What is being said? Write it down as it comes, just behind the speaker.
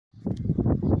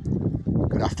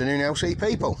Good afternoon, LC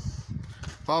people.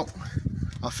 Well,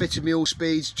 I fitted my all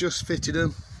speeds, just fitted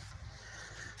them.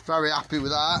 Very happy with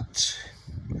that.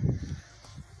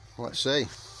 Let's see.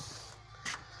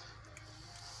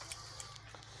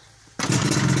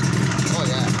 Oh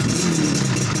yeah.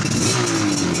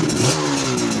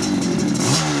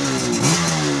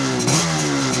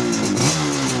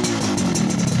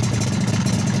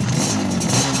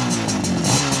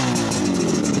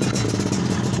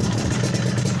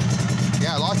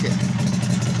 Yeah, I like it.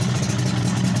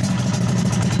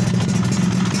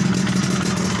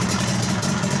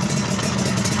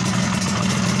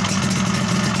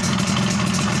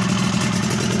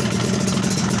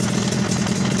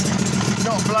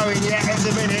 Not blowing yet at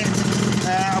the minute.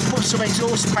 I've put some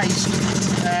exhaust paste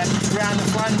around the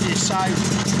flanges, so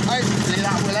hopefully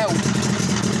that will help.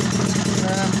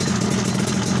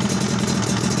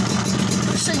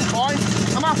 It seems fine.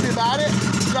 I'm happy about it.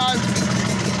 So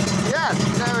yeah,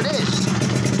 there it is.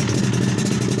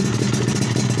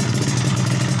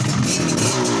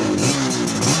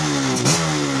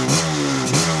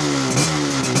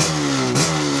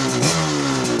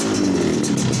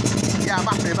 Yeah, I'm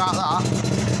happy about that.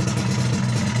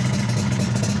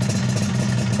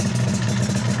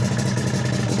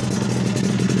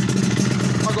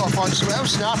 I've got to find something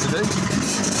else now to do.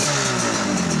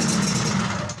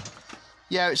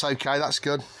 Yeah, it's okay, that's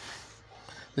good.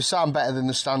 They sound better than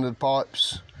the standard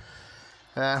pipes.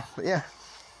 But yeah.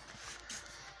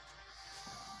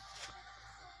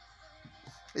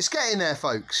 It's getting there,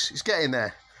 folks. It's getting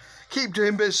there. Keep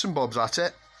doing bits and bobs at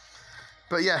it.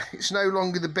 But yeah, it's no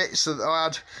longer the bits that I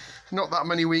had not that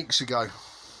many weeks ago.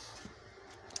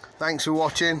 Thanks for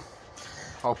watching.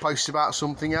 I'll post about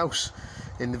something else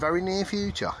in the very near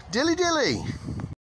future. Dilly dilly!